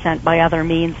 16% by other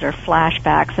means or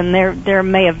flashbacks. And there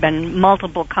may have been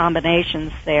multiple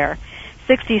combinations there.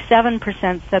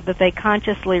 67% said that they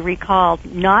consciously recalled,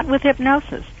 not with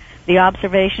hypnosis, the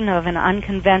observation of an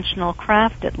unconventional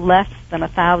craft at less than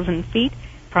 1,000 feet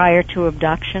prior to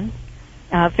abduction.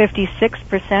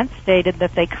 56% stated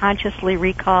that they consciously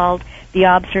recalled the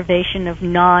observation of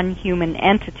non-human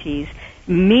entities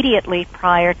immediately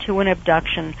prior to an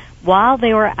abduction while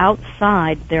they were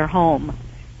outside their home.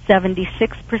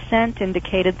 76%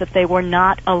 indicated that they were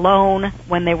not alone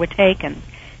when they were taken.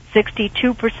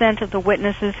 62% of the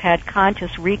witnesses had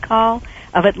conscious recall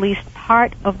of at least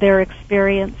part of their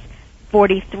experience.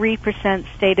 43%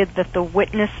 stated that the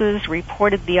witnesses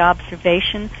reported the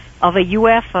observation of a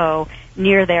UFO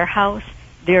near their house,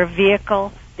 their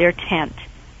vehicle, their tent,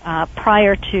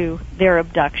 prior to their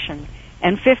abduction.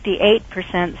 And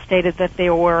 58% stated that they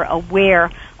were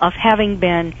aware of having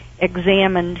been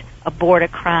examined aboard a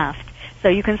craft. So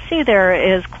you can see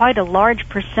there is quite a large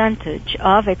percentage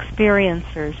of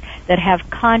experiencers that have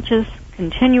conscious,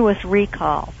 continuous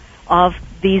recall of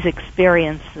these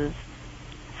experiences.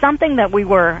 Something that we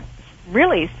were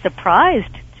really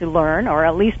surprised to learn, or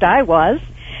at least I was,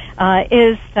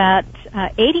 is that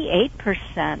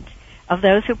 88% of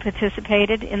those who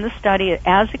participated in the study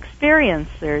as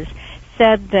experiencers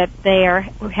said that there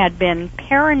had been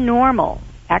paranormal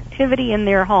activity in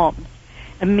their homes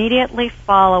immediately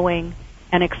following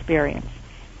an experience,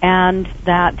 and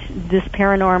that this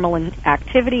paranormal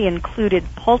activity included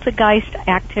poltergeist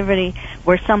activity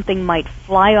where something might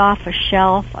fly off a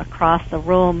shelf across the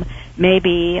room,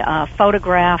 maybe a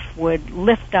photograph would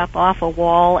lift up off a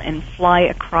wall and fly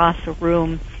across a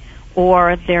room,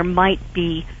 or there might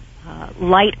be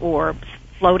light orbs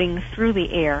floating through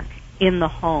the air in the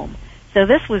home. So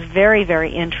this was very,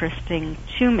 very interesting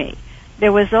to me.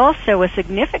 There was also a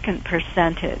significant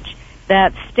percentage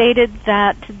that stated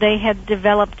that they had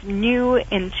developed new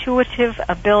intuitive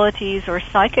abilities or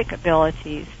psychic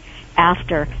abilities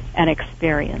after an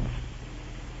experience.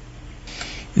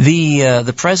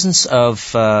 The presence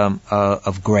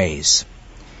of grays.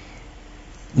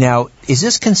 Now, is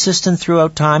this consistent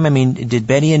throughout time? I mean, did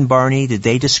Betty and Barney, did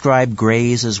they describe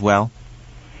grays as well?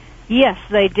 Yes,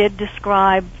 they did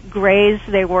describe grays.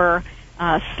 They were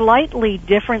slightly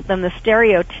different than the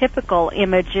stereotypical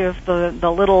image of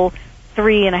the little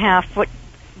 3.5-foot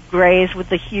grays with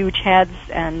the huge heads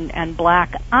and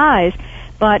black eyes.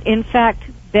 But in fact,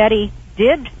 Betty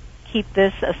did keep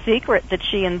this a secret that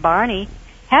she and Barney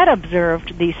had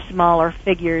observed these smaller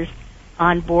figures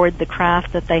on board the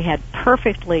craft, that they had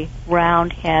perfectly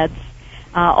round heads.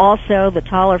 Also, the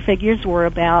taller figures were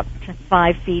about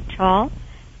 5 feet tall.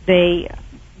 They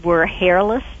were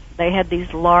hairless. They had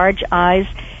these large eyes.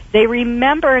 They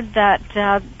remembered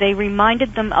that they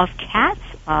reminded them of cats'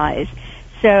 eyes.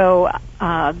 So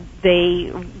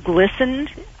they glistened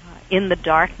in the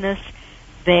darkness.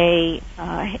 They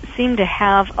seemed to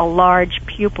have a large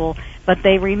pupil, but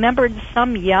they remembered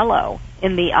some yellow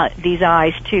in these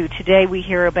eyes, too. Today we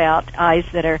hear about eyes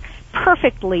that are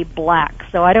perfectly black.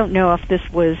 So I don't know if this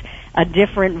was a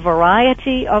different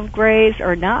variety of grays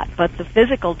or not, but the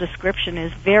physical description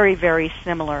is very, very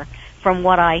similar from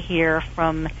what I hear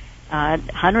from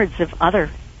hundreds of other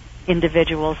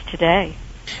individuals today.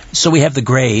 So we have the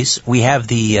grays, we have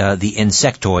the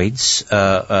insectoids.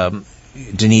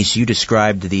 Denise, you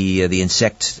described the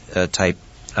insect type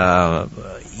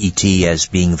ET as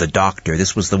being the doctor.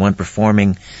 This was the one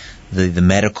performing the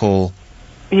medical.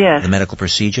 Yes. The medical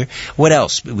procedure. What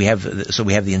else? We have the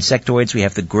insectoids, we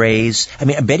have the grays. I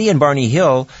mean, Betty and Barney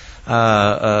Hill,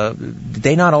 did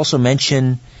they not also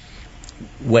mention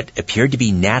what appeared to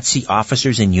be Nazi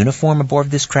officers in uniform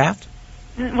aboard this craft?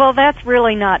 Well, that's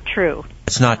really not true.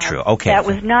 It's not true. Okay. That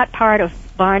was not part of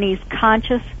Barney's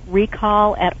conscious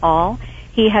recall at all.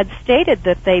 He had stated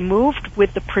that they moved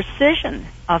with the precision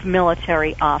of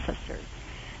military officers.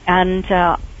 And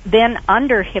then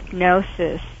under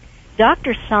hypnosis,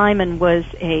 Dr. Simon was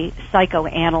a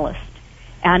psychoanalyst,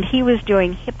 and he was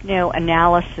doing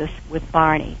hypnoanalysis with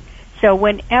Barney. So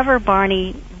whenever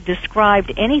Barney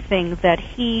described anything that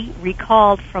he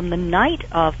recalled from the night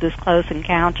of this close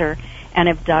encounter and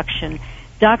abduction,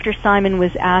 Dr. Simon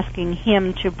was asking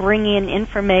him to bring in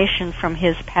information from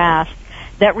his past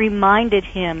that reminded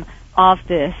him of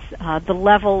this, the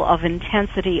level of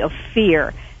intensity of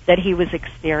fear that he was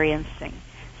experiencing.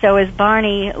 So as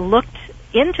Barney looked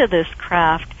into this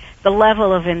craft, the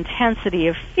level of intensity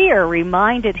of fear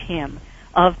reminded him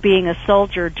of being a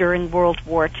soldier during World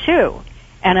War II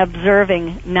and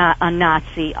observing a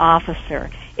Nazi officer.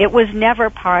 It was never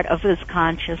part of his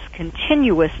conscious,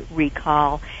 continuous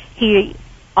recall. He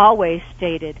always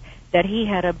stated that he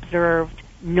had observed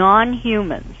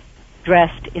non-humans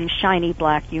dressed in shiny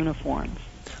black uniforms.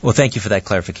 Well, thank you for that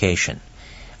clarification.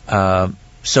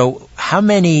 So how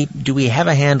many do we have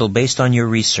a handle, based on your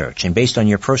research and based on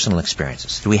your personal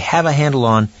experiences, do we have a handle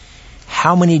on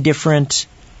how many different,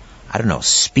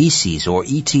 species or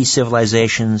ET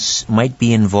civilizations might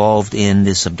be involved in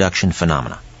this abduction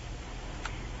phenomena?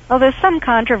 Well, there's some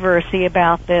controversy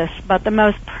about this, but the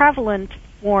most prevalent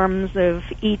forms of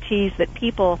ETs that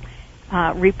people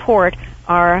report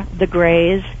are the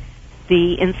greys,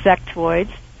 the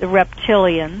insectoids, the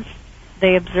reptilians.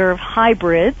 They observe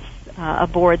hybrids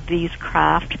aboard these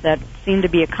craft that seem to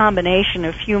be a combination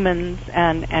of humans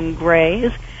and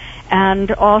greys, and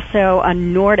also a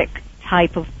Nordic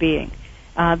type of being.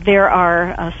 There are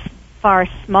a far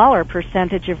smaller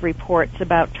percentage of reports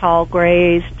about tall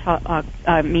greys,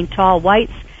 tall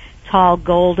whites, tall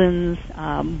goldens,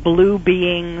 blue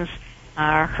beings,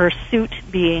 hirsute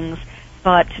beings,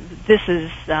 but this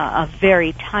is a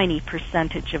very tiny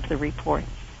percentage of the reports.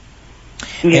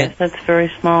 Yes, that's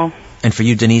very small. And for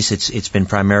you, Denise, it's been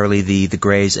primarily the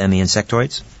greys and the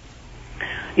insectoids?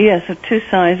 Yes, of two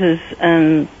sizes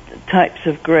and types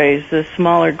of greys. The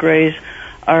smaller greys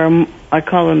are, I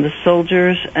call them the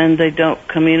soldiers, and they don't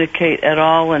communicate at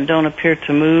all and don't appear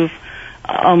to move,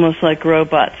 almost like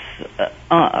robots, or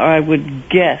I would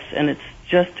guess, and it's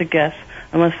just a guess,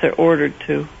 unless they're ordered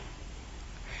to.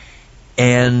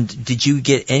 And did you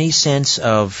get any sense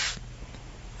of,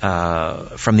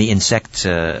 from the insect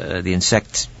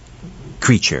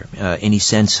creature, any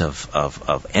sense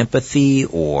of empathy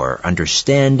or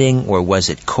understanding, or was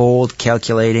it cold,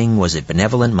 calculating? Was it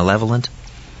benevolent, malevolent?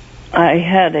 I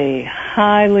had a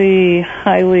highly,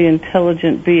 highly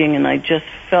intelligent being, and I just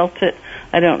felt it.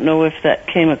 I don't know if that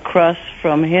came across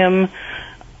from him,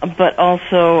 but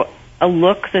also a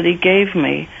look that he gave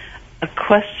me, a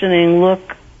questioning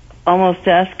look, almost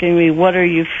asking me, what are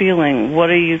you feeling? What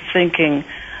are you thinking?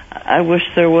 I wish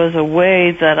there was a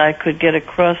way that I could get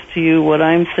across to you what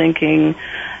I'm thinking.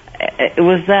 It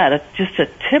was that, just a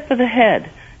tip of the head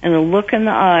and a look in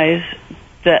the eyes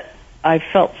that I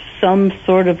felt some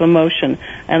sort of emotion.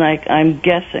 And I'm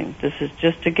guessing, this is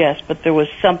just a guess, but there was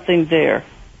something there.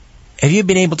 Have you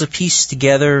been able to piece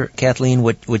together, Kathleen,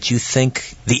 what you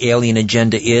think the alien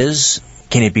agenda is?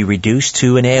 Can it be reduced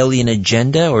to an alien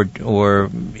agenda, or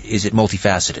is it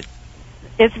multifaceted?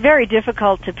 It's very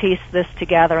difficult to piece this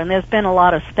together, and there's been a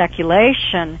lot of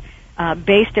speculation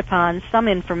based upon some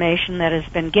information that has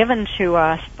been given to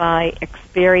us by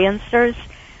experiencers,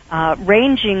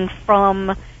 ranging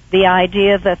from the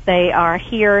idea that they are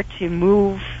here to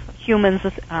move humans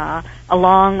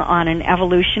along on an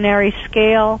evolutionary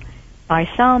scale by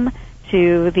some,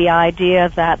 to the idea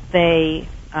that they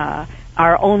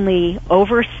are only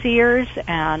overseers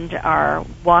and are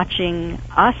watching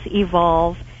us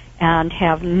evolve and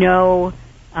have no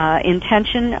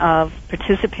intention of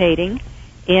participating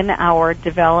in our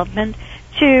development,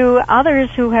 to others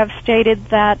who have stated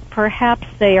that perhaps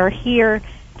they are here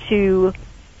to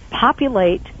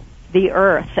populate the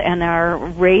Earth and are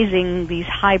raising these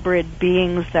hybrid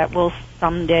beings that will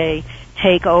someday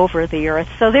take over the Earth.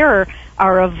 So there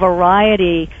are a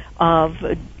variety of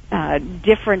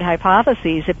different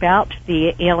hypotheses about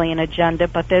the alien agenda,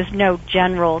 but there's no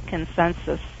general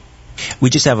consensus. We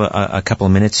just have a couple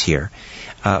of minutes here.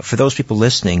 For those people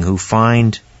listening who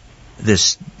find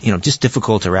this, just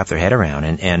difficult to wrap their head around,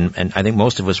 and I think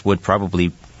most of us would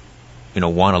probably,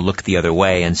 want to look the other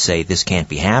way and say this can't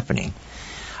be happening.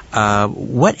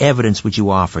 What evidence would you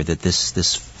offer that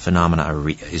this phenomena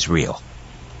is real?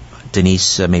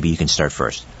 Denise, maybe you can start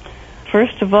first.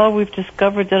 First of all, we've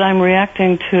discovered that I'm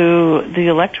reacting to the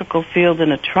electrical field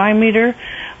in a trimeter.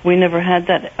 We never had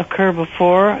that occur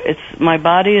before. My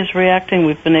body is reacting.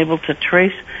 We've been able to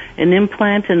trace an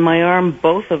implant in my arm,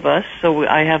 both of us, so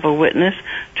I have a witness,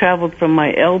 traveled from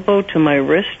my elbow to my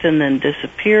wrist and then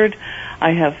disappeared.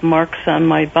 I have marks on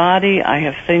my body. I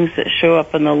have things that show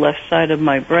up on the left side of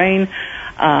my brain.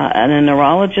 And a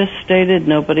neurologist stated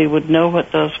nobody would know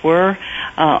what those were.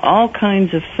 All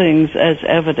kinds of things as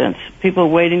evidence. People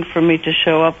waiting for me to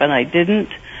show up, and I didn't.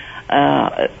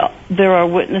 There are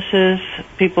witnesses,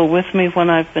 people with me when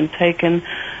I've been taken.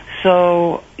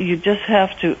 So you just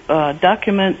have to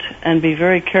document and be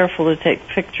very careful to take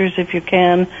pictures if you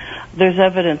can. There's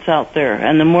evidence out there,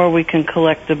 and the more we can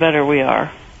collect, the better we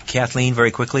are. Kathleen,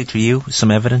 very quickly to you,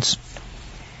 some evidence?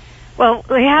 Well,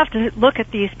 we have to look at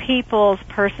these people's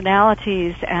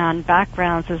personalities and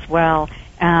backgrounds as well.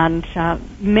 And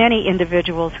many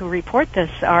individuals who report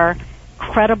this are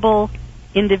credible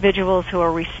individuals who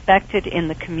are respected in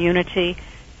the community.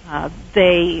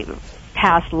 They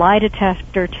pass lie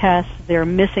detector tests. They're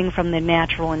missing from the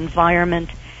natural environment.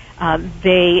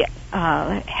 They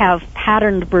have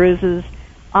patterned bruises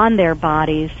on their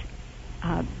bodies.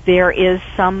 There is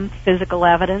some physical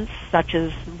evidence, such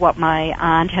as what my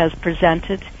aunt has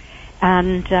presented,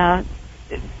 and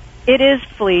it is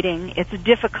fleeting. It's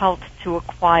difficult to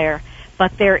acquire,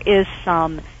 but there is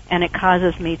some, and it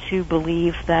causes me to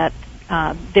believe that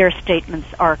their statements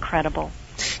are credible.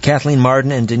 Kathleen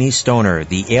Marden and Denise Stoner,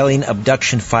 the Alien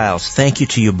Abduction Files. Thank you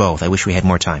to you both. I wish we had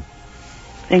more time.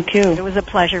 Thank you. It was a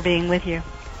pleasure being with you.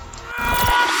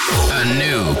 A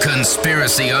new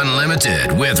Conspiracy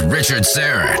Unlimited with Richard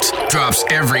Serrett drops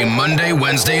every Monday,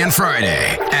 Wednesday, and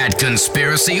Friday at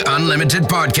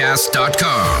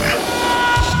conspiracyunlimitedpodcast.com.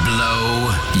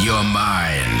 Blow your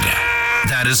mind.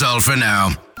 That is all for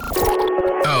now.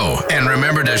 Oh, and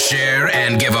remember to share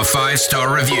and give a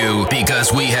 5-star review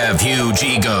because we have huge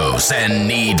egos and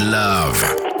need love.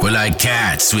 We're like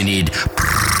cats. We need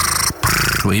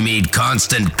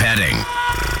constant petting.